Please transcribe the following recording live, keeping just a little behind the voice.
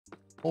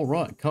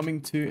Alright,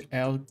 coming to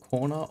our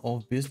corner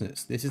of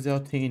business. This is our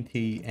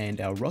TNT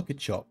and our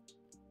rocket shop.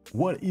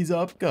 What is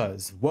up,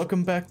 guys?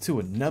 Welcome back to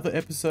another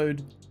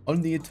episode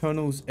on the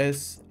Eternals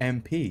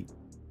SMP.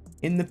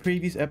 In the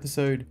previous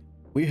episode,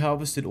 we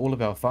harvested all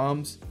of our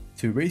farms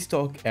to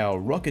restock our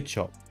rocket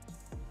shop.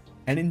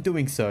 And in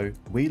doing so,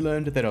 we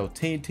learned that our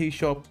TNT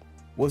shop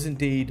was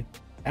indeed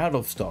out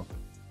of stock.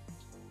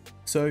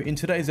 So in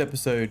today's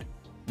episode,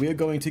 we are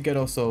going to get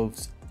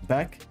ourselves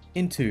back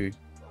into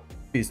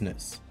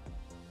business.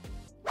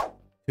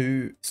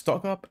 To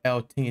stock up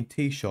our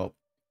TNT shop,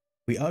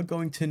 we are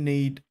going to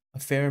need a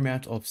fair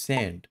amount of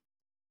sand.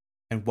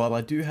 And while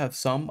I do have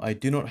some, I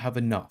do not have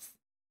enough.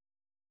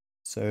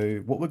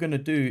 So what we're going to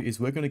do is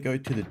we're going to go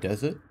to the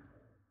desert.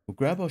 We'll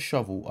grab our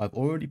shovel. I've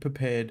already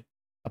prepared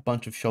a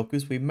bunch of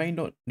shulkers. We may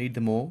not need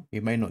them all. We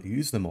may not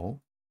use them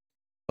all.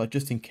 But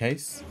just in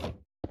case.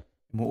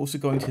 And we're also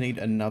going to need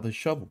another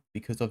shovel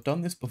because I've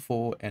done this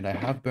before and I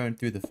have burned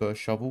through the first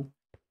shovel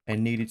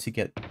and needed to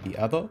get the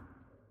other.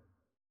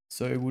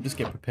 So we'll just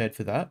get prepared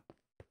for that.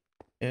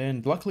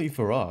 And luckily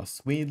for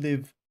us, we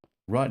live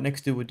right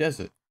next to a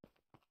desert.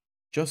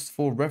 Just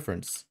for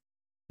reference,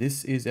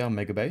 this is our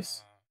mega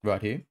base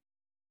right here.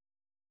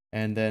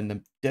 And then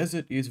the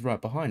desert is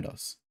right behind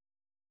us.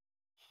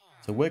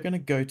 So we're going to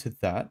go to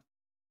that.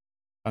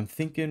 I'm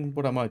thinking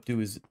what I might do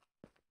is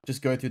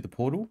just go through the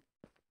portal.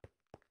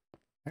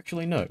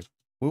 Actually, no.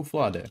 We'll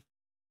fly there.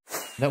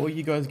 That way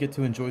you guys get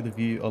to enjoy the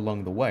view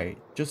along the way,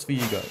 just for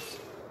you guys.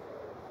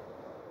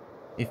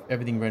 If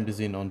everything renders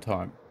in on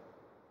time.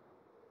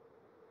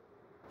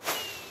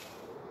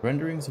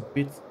 Rendering's a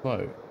bit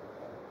slow.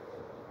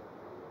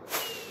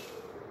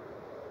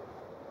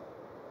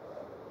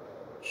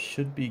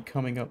 Should be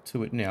coming up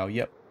to it now.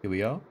 Yep, here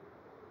we are.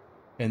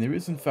 And there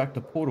is in fact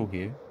a portal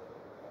here.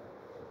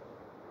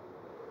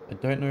 I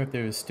don't know if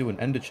there is still an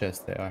ender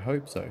chest there. I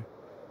hope so.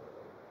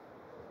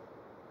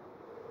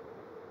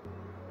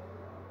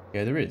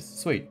 Yeah, there is.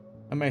 Sweet.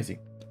 Amazing.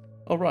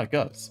 Alright,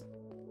 guys.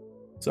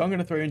 So I'm going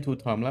to throw you into a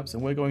time lapse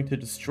and we're going to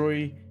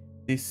destroy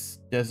this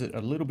desert a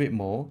little bit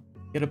more,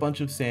 get a bunch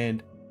of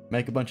sand,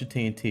 make a bunch of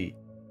TNT,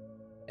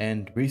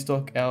 and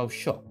restock our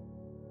shop.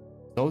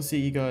 So I'll see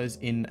you guys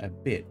in a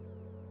bit.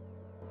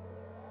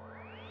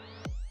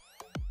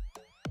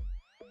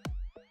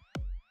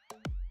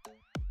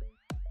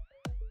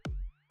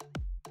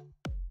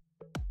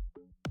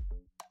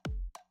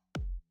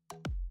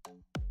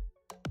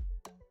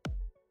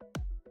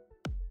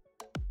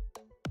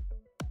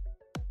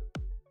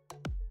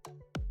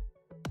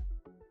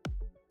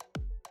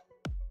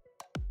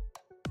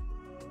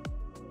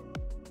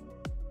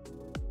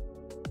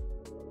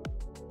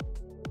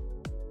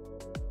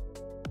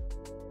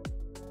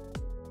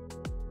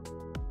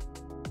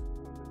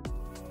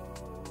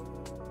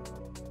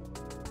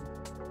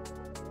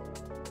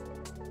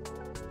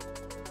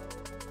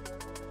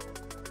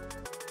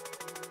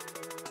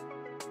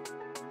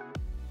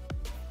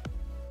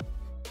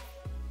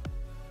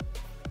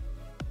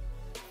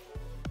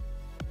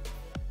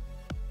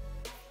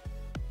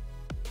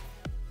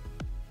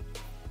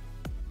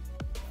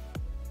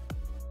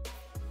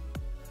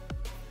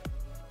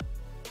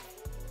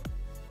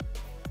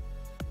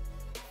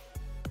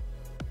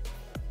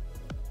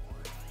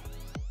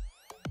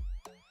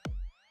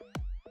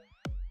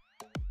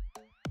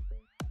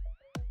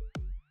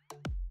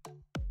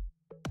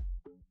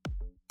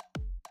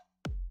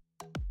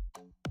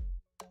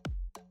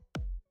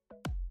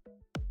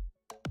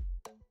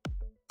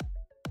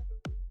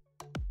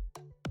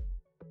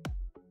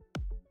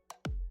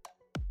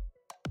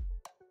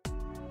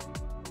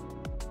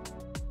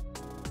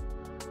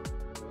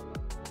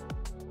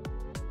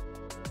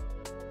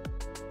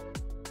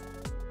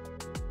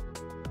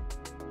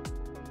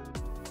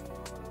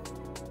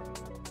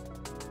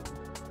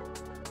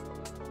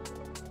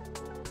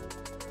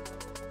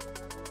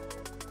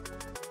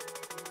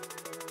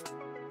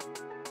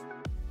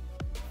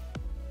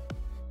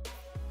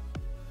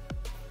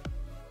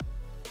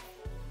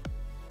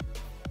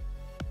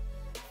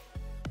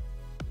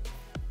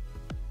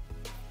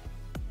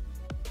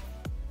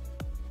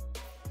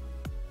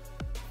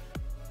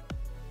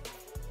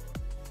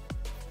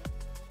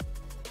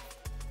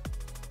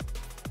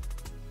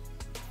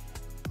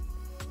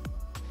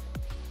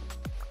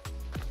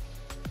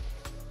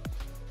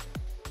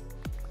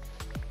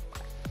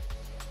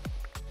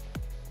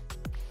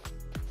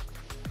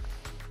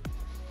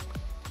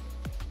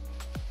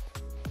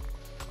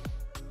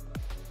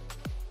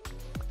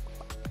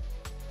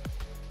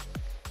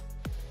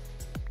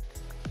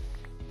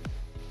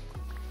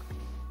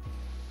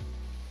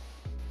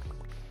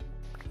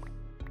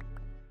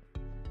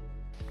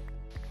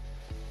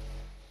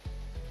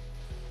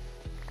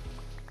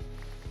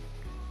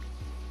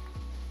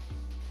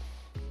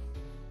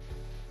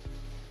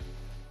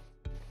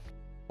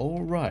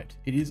 Alright,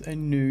 it is a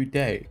new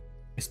day.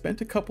 I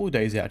spent a couple of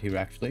days out here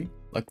actually,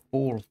 like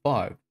 4 or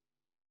 5.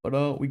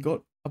 But we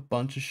got a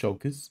bunch of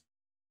shulkers.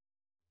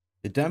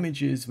 The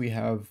damage is we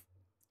have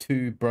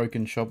 2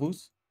 broken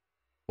shovels.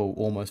 Well,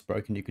 almost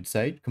broken you could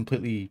say.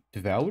 Completely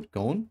devoured,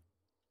 gone.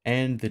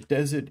 And the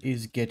desert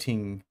is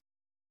getting,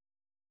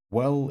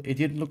 well, it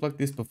didn't look like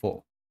this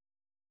before.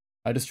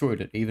 I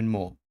destroyed it even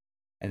more.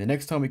 And the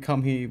next time we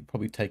come here, we'll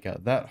probably take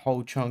out that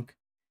whole chunk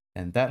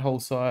and that whole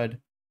side.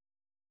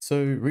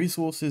 So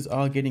resources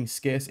are getting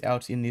scarce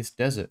out in this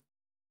desert.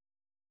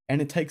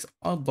 And it takes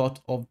a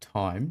lot of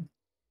time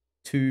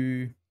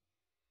to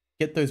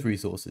get those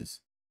resources.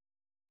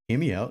 Hear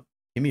me out.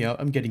 Hear me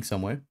out. I'm getting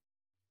somewhere.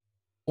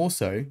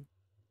 Also,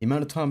 the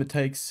amount of time it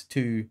takes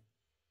to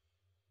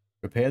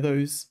repair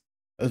those,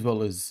 as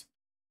well as,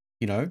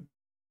 you know,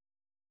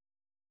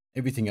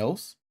 everything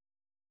else,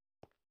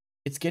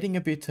 it's getting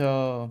a bit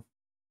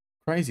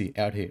crazy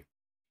out here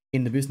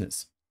in the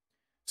business.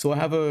 So I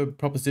have a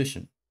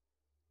proposition.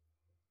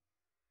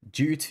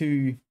 Due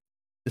to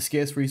the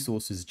scarce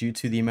resources, due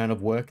to the amount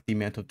of work, the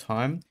amount of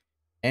time,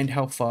 and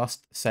how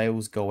fast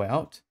sales go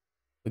out,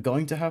 we're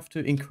going to have to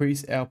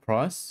increase our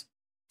price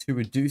to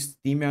reduce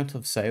the amount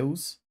of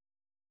sales,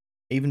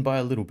 even by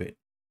a little bit.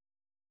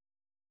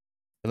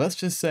 So let's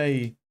just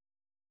say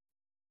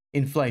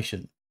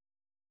inflation,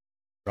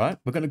 right?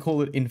 We're going to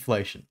call it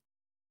inflation.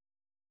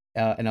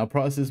 And our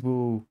prices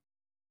will,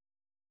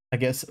 I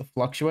guess,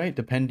 fluctuate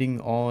depending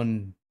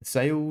on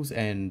sales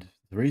and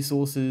the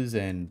resources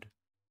and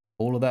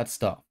all of that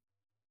stuff,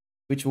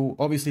 which will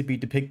obviously be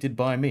depicted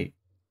by me,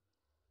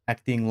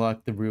 acting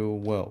like the real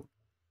world.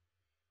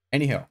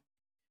 Anyhow,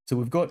 so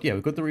we've got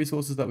the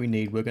resources that we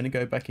need. We're going to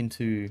go back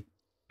into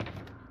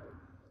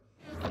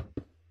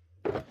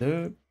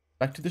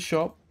back to the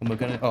shop, and we're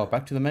going to,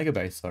 back to the mega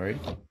base, sorry.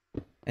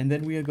 And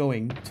then we are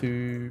going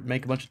to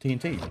make a bunch of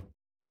TNT.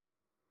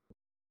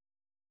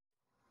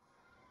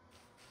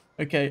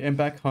 Okay, and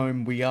back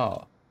home we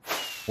are,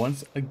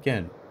 once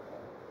again.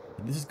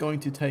 This is going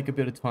to take a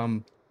bit of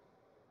time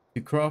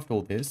to craft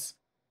all this.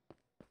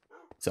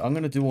 So I'm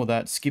going to do all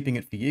that, skipping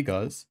it for you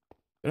guys.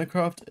 I'm going to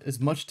craft as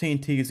much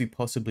TNT as we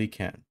possibly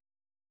can.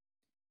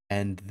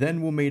 And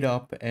then we'll meet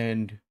up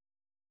and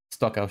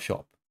stock our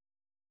shop.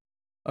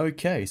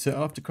 Okay, so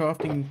after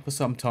crafting for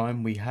some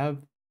time, we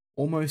have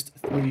almost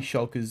 3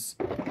 shulkers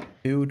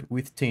filled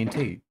with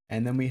TNT.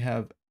 And then we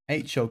have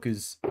 8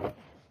 shulkers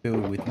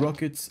filled with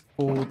rockets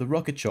for the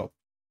rocket shop.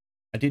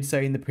 I did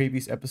say in the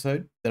previous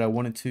episode that I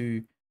wanted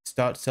to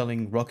start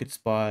selling rockets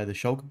by the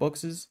shulker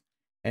boxes,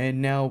 and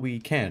now we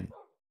can.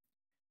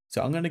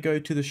 So I'm going to go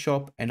to the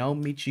shop and I'll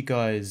meet you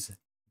guys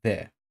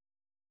there.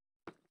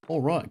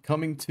 Alright,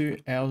 coming to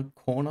our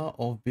corner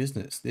of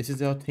business. This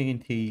is our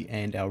TNT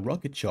and our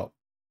rocket shop.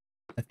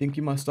 I think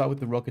you might start with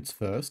the rockets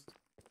first.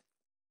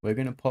 We're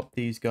going to pop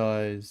these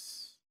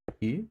guys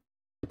here.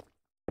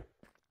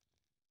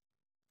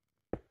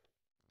 I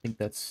think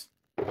that's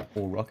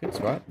all rockets,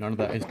 right? None of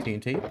that is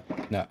TNT?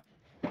 No.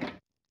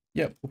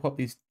 Yep, we'll pop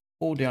these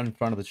all down in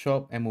front of the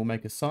shop and we'll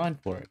make a sign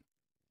for it,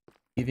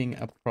 giving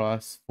a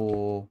price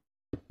for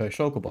per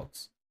shulker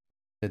box.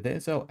 So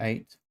there's our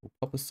 8. We'll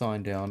pop a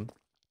sign down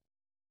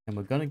and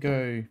we're going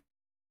to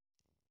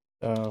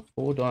go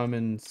 4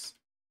 diamonds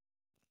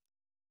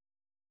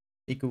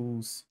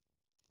equals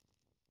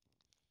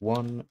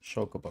 1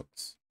 shulker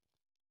box.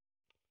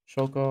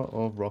 Shulker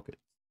of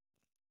rockets.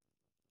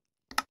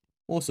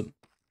 Awesome.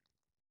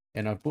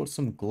 And I've bought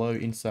some glow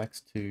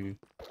insects to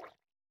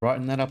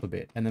brighten that up a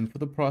bit. And then for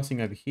the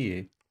pricing over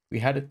here, we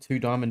had it 2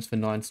 diamonds for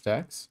 9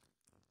 stacks.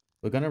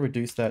 We're going to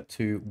reduce that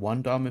to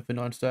 1 diamond for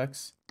 9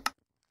 stacks. I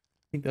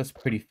think that's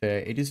pretty fair.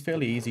 It is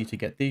fairly easy to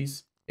get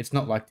these. It's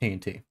not like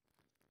TNT.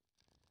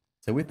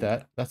 So with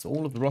that, that's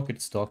all of the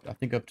rocket stock. I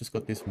think I've just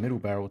got this middle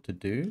barrel to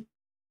do,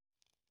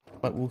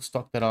 but we'll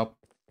stock that up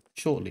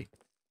shortly.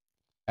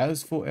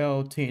 As for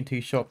our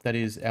TNT shop that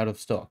is out of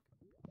stock.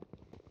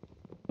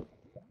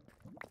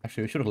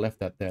 Actually, we should have left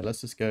that there.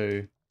 Let's just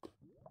go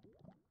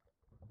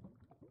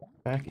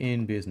back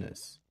in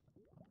business.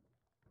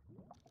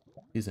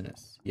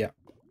 Business, yeah.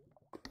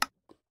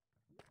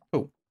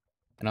 Cool.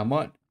 And I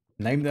might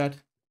name that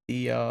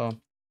the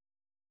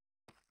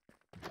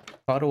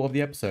title of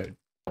the episode.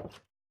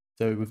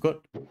 So we've got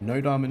no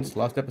diamonds.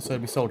 Last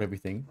episode we sold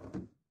everything.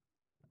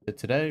 But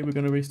today we're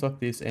going to restock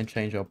this and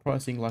change our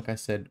pricing like I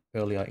said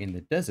earlier in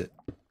the desert.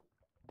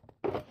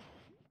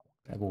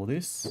 Have all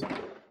this.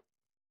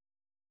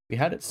 We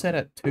had it set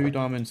at 2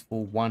 diamonds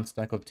for 1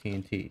 stack of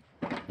TNT,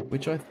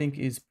 which I think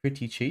is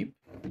pretty cheap,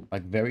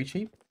 like very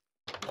cheap.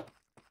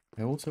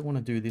 I also want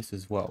to do this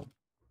as well.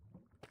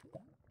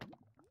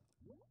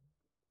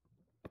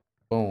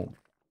 Boom.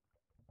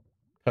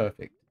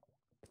 Perfect.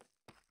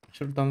 I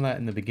should have done that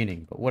in the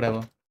beginning, but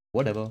whatever.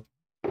 Whatever.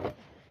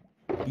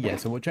 Yeah,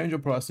 so we'll change our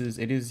prices.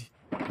 It is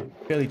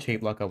fairly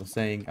cheap, like I was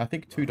saying. I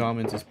think 2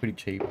 diamonds is pretty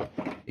cheap.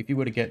 If you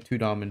were to get 2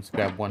 diamonds,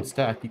 grab 1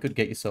 stack, you could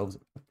get yourselves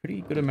a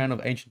pretty good amount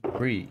of ancient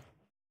debris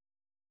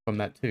from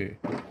that too,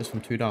 just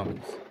from 2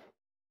 diamonds.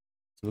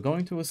 So we're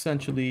going to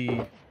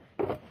essentially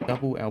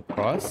double our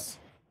price,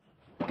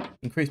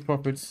 increase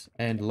profits,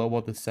 and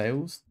lower the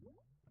sales,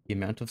 the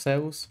amount of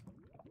sales.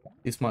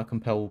 This might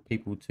compel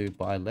people to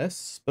buy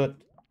less, but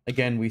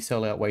again, we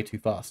sell out way too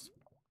fast.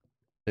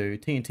 So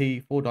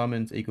TNT, 4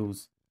 diamonds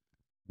equals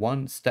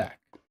 1 stack.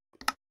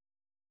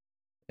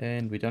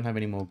 And we don't have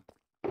any more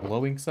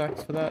glowing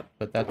sacks for that,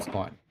 but that's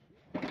fine.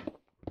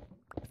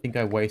 I think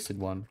I wasted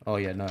one. Oh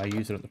yeah, no, I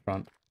used it at the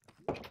front.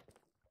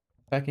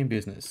 Back in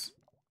business.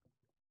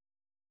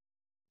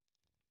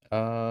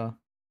 And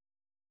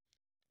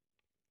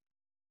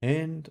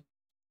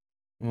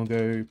we'll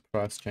go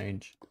price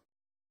change.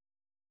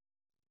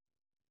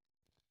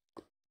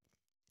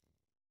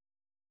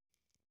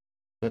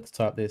 Let's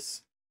type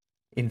this.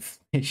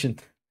 Inflation.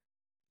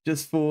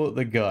 Just for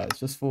the guys,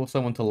 just for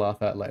someone to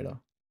laugh at later.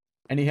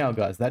 Anyhow,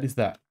 guys, that is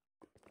that.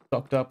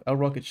 Stocked up our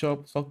rocket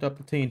shop, stocked up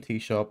the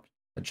TNT shop,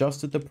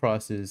 adjusted the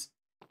prices,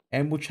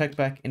 and we'll check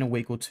back in a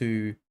week or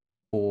two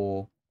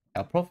for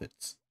our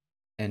profits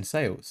and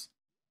sales.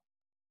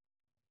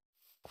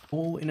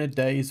 All in a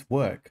day's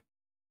work.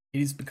 It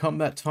has become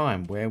that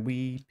time where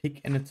we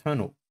pick an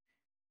Eternal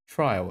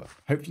trial.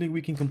 Hopefully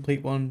we can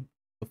complete one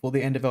before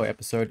the end of our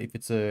episode if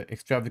it's a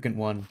extravagant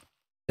one.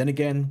 Then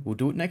again, we'll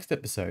do it next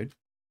episode.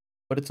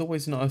 But it's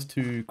always nice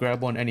to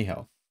grab one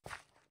anyhow.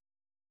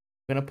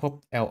 I'm going to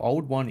pop our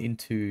old one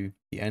into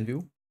the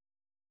anvil.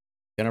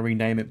 Going to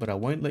rename it, but I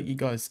won't let you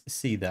guys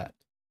see that.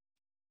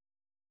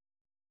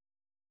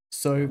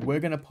 So we're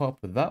going to pop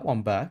that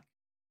one back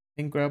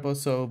and grab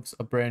ourselves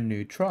a brand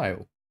new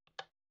trial.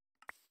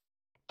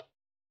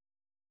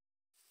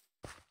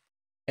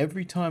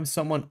 Every time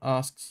someone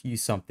asks you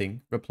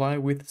something, reply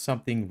with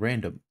something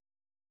random.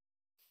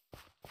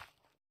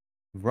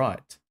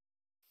 Right.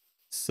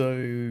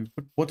 So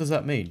what does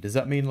that mean? Does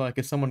that mean like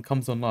if someone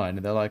comes online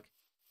and they're like,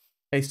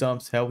 hey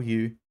Stumps, how are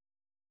you?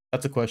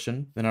 That's a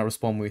question. Then I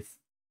respond with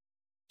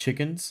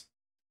chickens.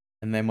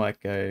 And they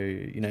might go,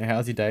 you know,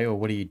 how's your day or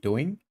what are you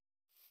doing?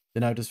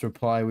 Then I'll just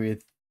reply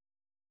with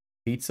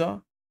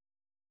pizza.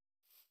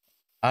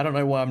 I don't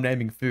know why I'm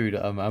naming food.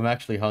 I'm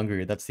actually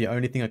hungry. That's the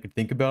only thing I could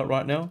think about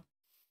right now.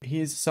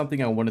 Here's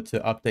something I wanted to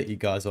update you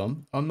guys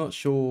on. I'm not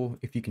sure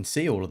if you can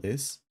see all of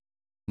this.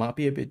 Might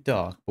be a bit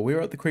dark, but we're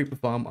at the creeper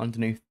farm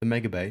underneath the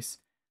mega base.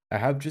 I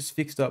have just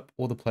fixed up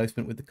all the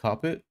placement with the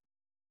carpet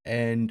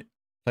and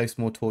placed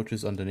more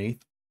torches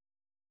underneath.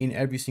 In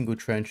every single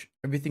trench,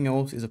 everything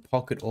else is a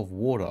pocket of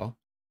water,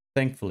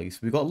 thankfully. So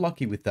we got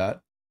lucky with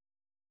that.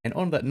 And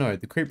on that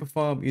note, the creeper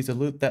farm is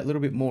that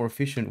little bit more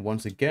efficient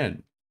once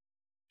again.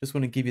 Just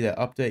want to give you that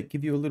update,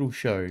 give you a little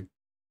show.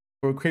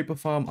 For a creeper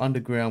farm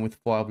underground with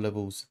 5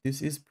 levels,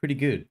 this is pretty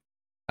good.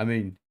 I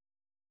mean,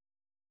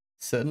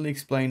 certainly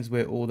explains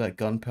where all that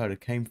gunpowder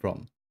came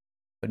from.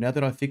 But now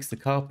that I fixed the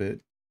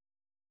carpet,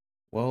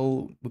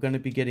 well, we're going to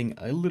be getting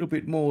a little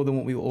bit more than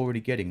what we were already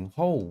getting.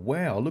 Oh,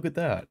 wow, look at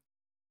that.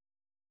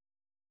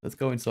 Let's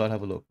go inside,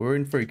 have a look. We're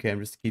in free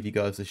cam just to give you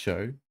guys a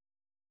show.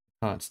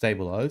 Can't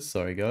stabilize,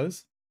 sorry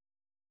guys.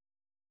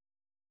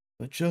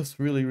 But just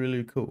really,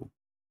 really cool.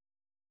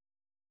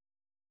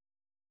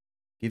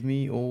 Give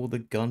me all the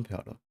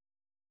gunpowder.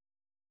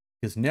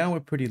 Because now we're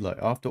pretty low.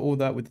 After all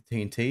that with the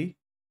TNT,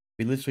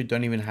 we literally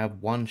don't even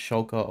have one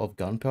shulker of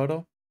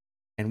gunpowder.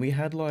 And we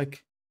had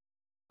like,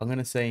 I'm going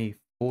to say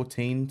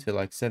 14 to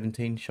like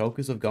 17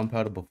 shulkers of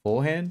gunpowder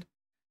beforehand.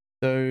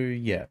 So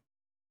yeah.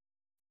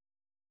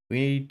 We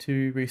need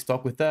to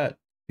restock with that.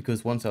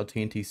 Because once our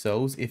TNT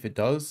sells, if it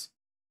does,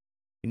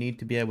 we need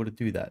to be able to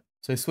do that.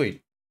 So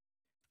sweet.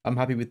 I'm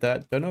happy with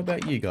that. Don't know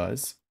about you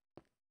guys.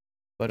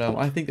 But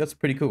I think that's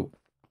pretty cool.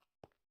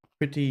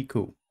 Pretty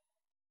cool.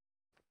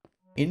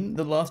 In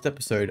the last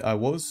episode, I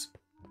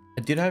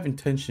did have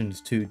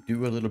intentions to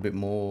do a little bit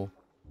more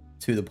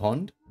to the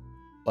pond,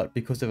 but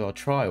because of our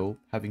trial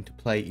having to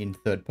play in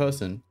third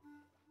person,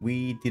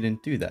 we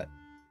didn't do that.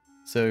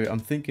 So I'm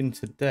thinking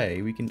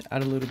today we can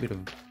add a little bit of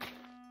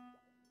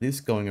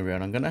this going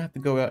around. I'm gonna have to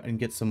go out and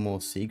get some more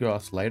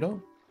seagrass later,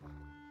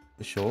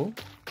 for sure.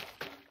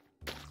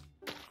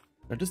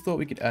 I just thought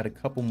we could add a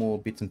couple more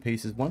bits and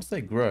pieces. Once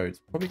they grow, it's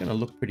probably gonna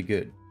look pretty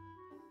good.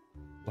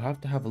 We'll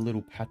have to have a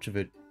little patch of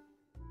it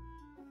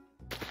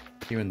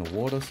here in the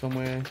water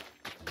somewhere.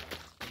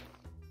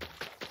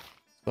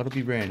 It's got to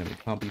be random. It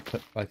can't be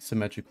like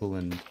symmetrical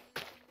and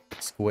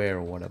square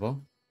or whatever.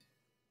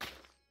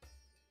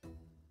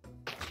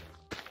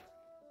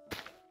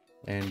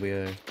 And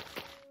we're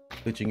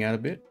glitching out a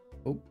bit.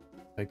 Oh,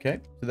 okay.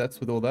 So that's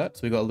with all that.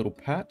 So we got a little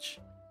patch,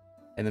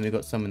 and then we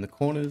got some in the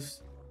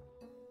corners.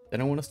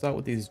 Then I want to start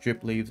with these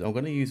drip leaves. I'm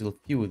going to use a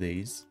few of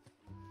these,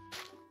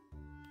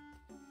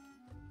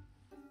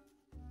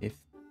 if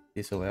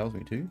this allows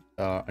me to.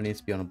 I need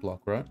to be on a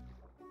block, right?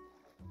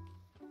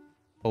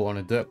 Oh, on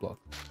a dirt block.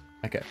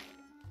 Okay.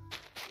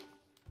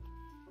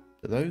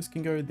 So those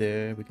can go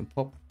there. We can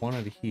pop one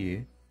over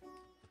here.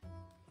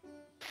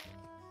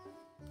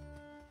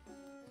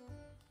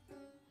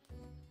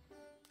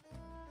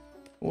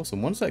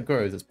 Awesome. Once that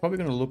grows, it's probably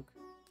going to look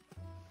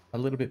a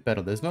little bit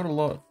better. There's not a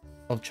lot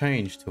of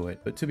change to it,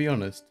 but to be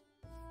honest,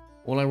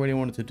 all I really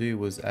wanted to do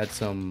was add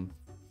some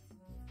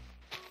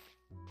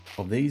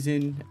of these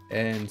in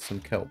and some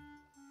kelp,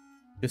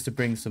 just to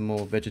bring some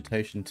more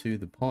vegetation to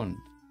the pond.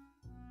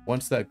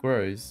 Once that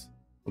grows,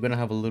 we're going to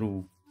have a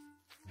little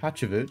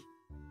patch of it.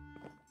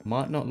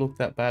 Might not look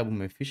that bad when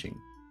we're fishing.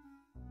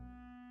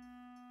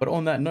 But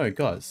on that note,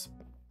 guys,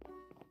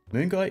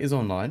 Moon Guy is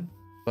online,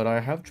 but I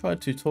have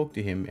tried to talk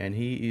to him and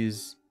he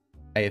is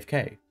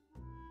AFK.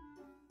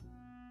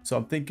 So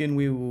I'm thinking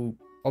we will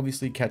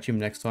obviously catch him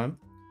next time.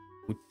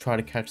 We'll try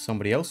to catch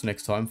somebody else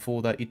next time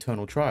for that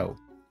eternal trial,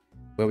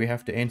 where we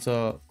have to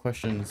answer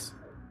questions.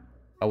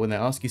 When they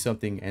ask you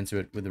something, answer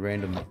it with a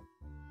random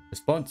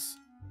response.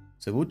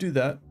 So we'll do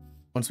that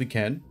once we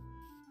can.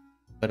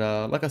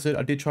 But like I said,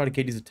 I did try to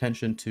get his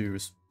attention to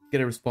get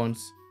a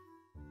response,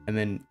 and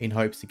then in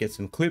hopes to get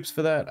some clips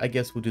for that. I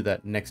guess we'll do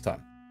that next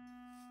time.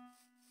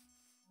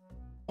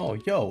 Oh,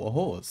 yo, a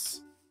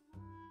horse.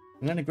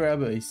 I'm gonna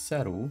grab a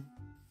saddle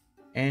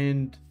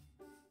and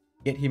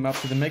get him up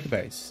to the mega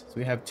base. So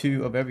we have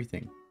 2 of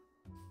everything.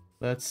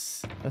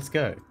 Let's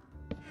go.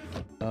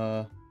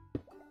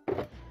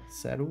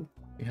 Saddle.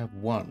 We have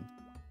 1.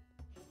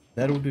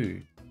 That'll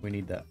do. We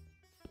need that.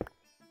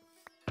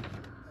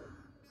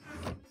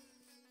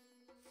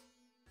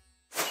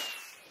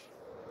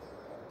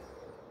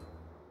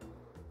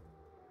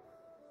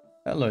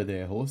 Hello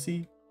there,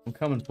 horsey. I'm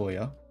coming for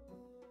you.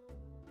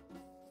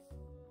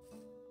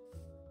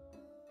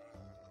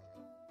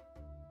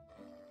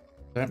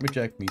 Don't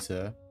reject me,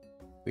 sir.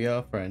 We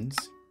are friends.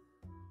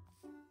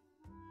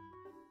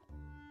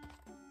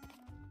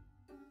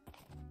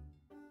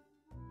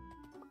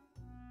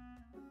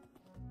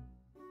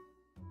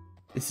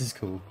 This is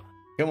cool.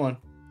 Come on.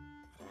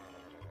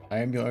 I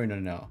am your owner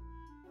now.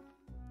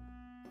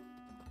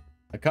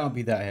 I can't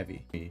be that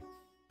heavy.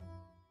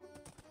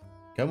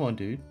 Come on,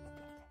 dude.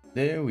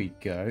 There we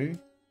go.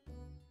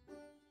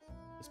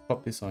 Let's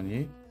pop this on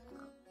you.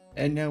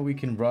 And now we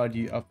can ride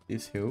you up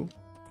this hill.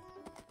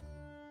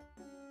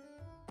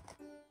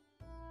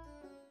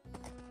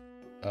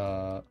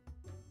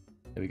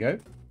 There we go.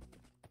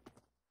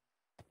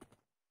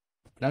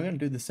 Now I'm going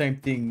to do the same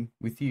thing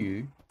with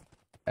you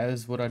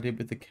as what I did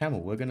with the camel.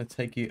 We're going to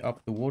take you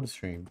up the water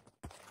stream.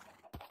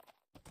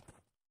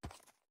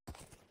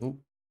 Oh.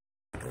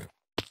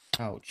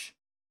 Ouch.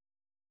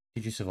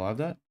 Did you survive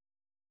that?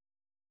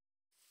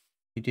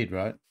 You did,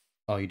 right?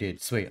 Oh, you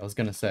did. Sweet. I was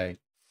going to say.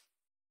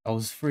 I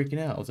was freaking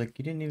out. I was like,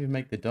 you didn't even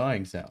make the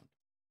dying sound.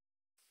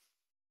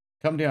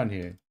 Come down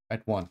here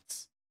at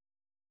once.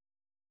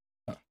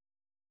 Oh.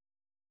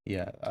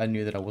 Yeah, I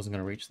knew that I wasn't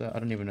going to reach that. I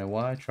don't even know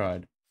why I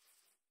tried.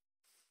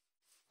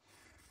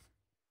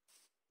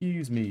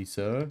 Excuse me,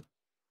 sir.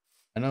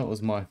 I know it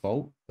was my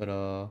fault,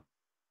 but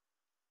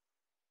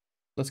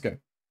let's go.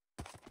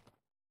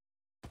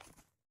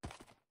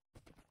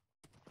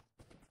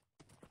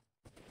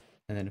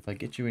 And then if I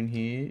get you in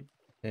here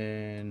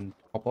and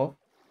hop off,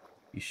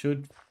 you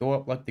should go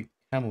up like the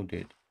camel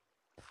did.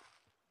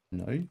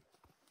 No?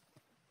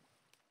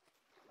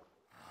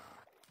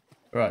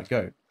 Alright,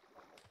 go.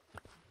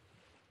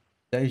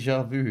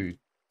 Deja vu.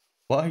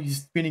 Why are you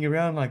spinning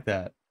around like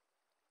that?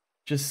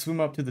 Just swim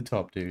up to the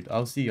top, dude.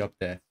 I'll see you up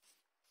there.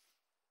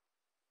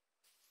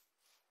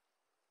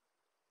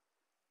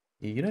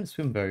 Yeah, you don't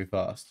swim very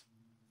fast.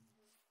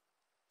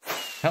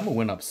 Camel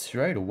went up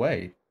straight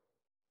away.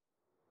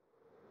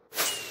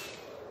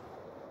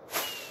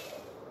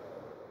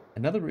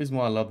 Another reason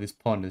why I love this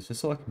pond is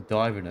just so I can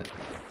dive in it.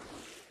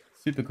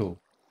 Super cool.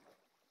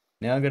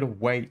 Now I gotta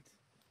wait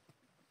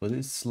for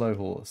this slow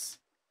horse.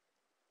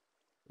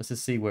 Let's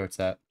just see where it's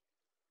at.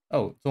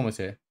 Oh, it's almost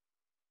here.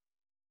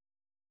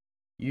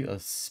 You are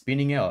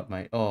spinning out,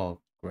 mate. Oh,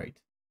 great.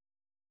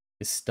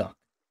 You're stuck.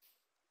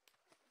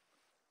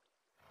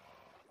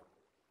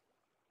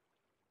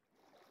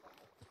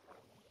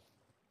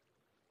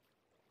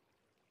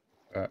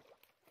 Alright.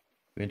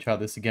 We're gonna try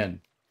this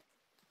again.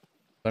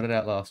 Got it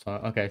out last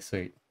time. Okay,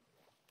 sweet.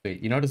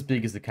 Sweet. You're not as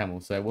big as the camel,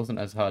 so it wasn't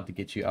as hard to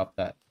get you up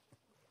that.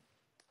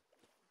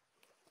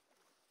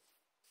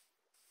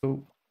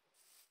 Cool.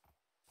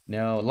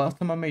 Now, last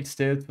time I made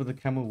stairs for the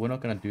camel, we're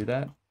not going to do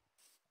that.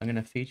 I'm going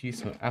to feed you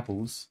some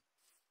apples.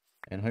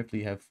 And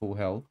hopefully you have full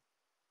health.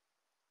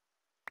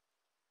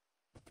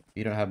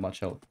 You don't have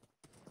much health.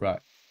 Right.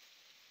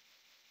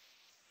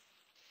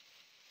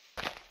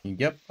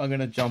 Yep, I'm going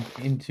to jump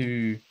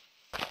into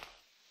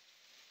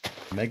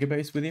Mega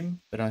Base with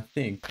him. But I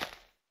think...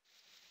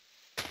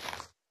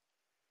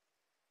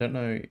 don't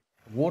know.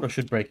 Water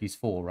should break his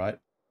fall, right?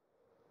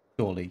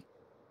 Surely.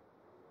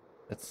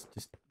 That's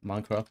just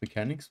Minecraft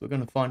mechanics. We're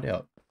going to find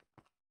out.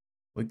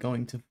 We're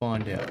going to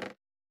find out.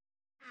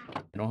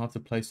 And I'll have to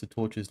place the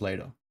torches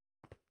later.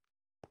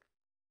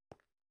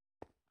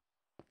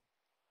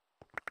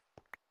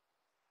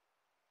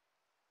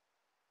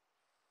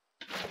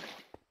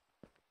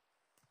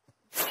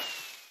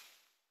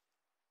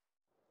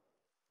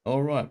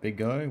 Alright, big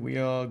guy. We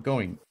are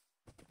going.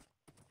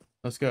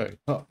 Let's go.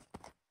 Huh.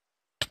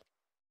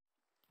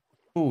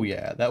 Oh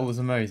yeah, that was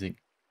amazing.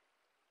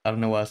 I don't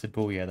know why I said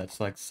booyah, that's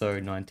like so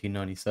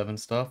 1997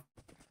 stuff.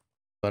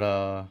 But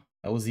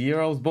that was the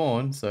year I was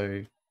born,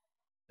 so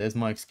there's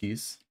my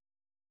excuse.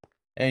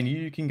 And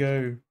you can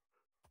go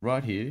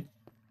right here,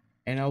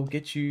 and I'll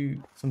get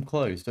you some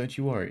clothes, don't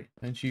you worry,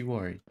 don't you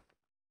worry.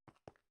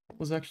 It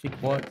was actually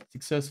quite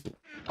successful.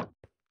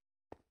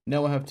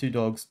 Now I have 2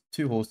 dogs,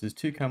 2 horses,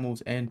 2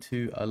 camels, and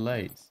 2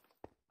 alays.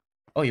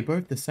 Oh, you're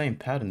both the same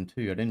pattern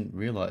too, I didn't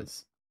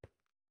realize.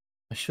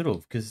 I should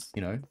have, because,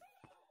 you know,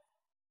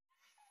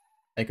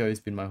 Echo's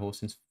been my horse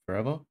since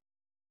forever.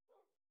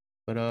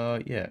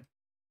 But, yeah.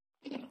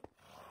 Does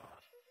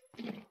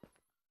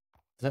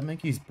that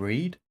make you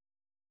breed?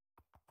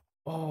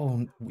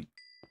 Oh,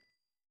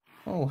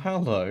 oh,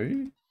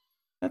 hello.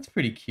 That's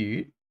pretty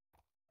cute.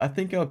 I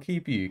think I'll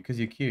keep you, because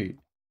you're cute.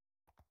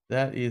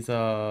 That is,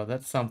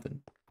 that's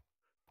something.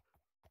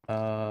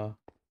 But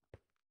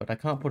I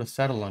can't put a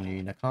saddle on you,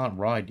 and I can't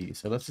ride you,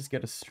 so let's just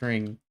get a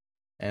string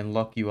and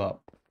lock you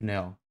up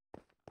now.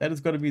 That has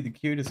got to be the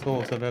cutest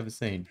horse I've ever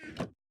seen.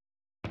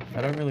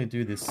 I don't really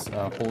do this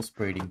horse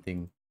breeding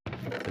thing,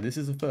 so this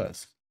is a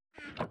first.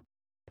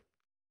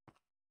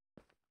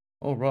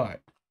 Alright.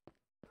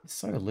 It's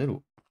so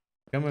little.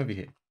 Come over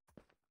here.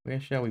 Where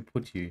shall we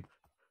put you?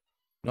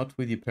 Not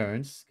with your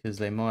parents, because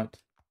they might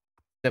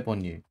step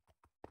on you.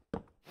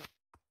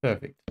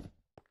 Perfect.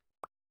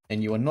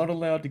 And you are not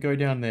allowed to go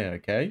down there,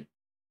 okay?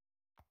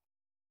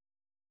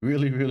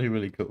 Really, really,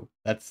 really cool.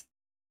 That's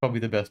probably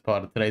the best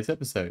part of today's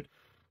episode.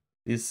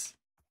 This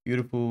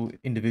beautiful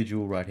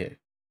individual right here.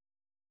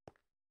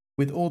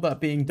 With all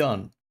that being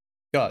done,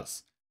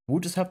 guys, we'll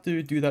just have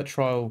to do that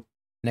trial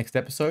next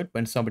episode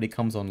when somebody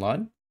comes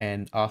online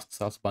and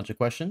asks us a bunch of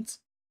questions.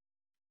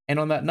 And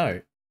on that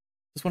note,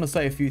 just want to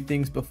say a few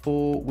things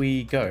before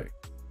we go.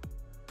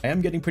 I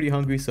am getting pretty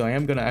hungry, so I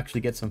am going to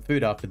actually get some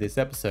food after this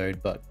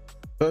episode. But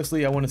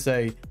firstly, I want to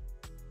say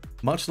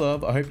much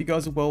love. I hope you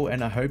guys are well,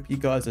 and I hope you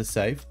guys are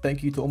safe.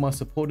 Thank you to all my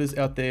supporters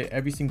out there,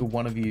 every single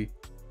one of you.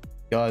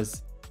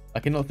 Guys,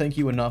 I cannot thank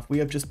you enough. We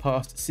have just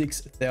passed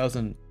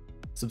 6,000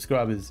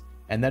 subscribers,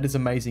 and that is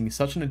amazing.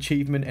 Such an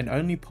achievement, and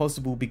only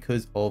possible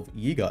because of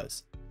you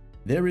guys.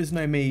 There is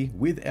no me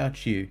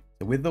without you.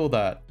 So with all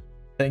that,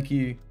 thank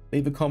you.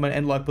 Leave a comment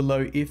and like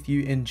below if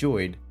you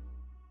enjoyed.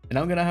 And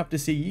I'm going to have to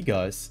see you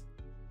guys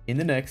in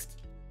the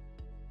next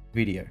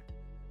video.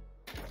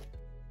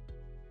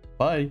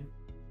 Bye.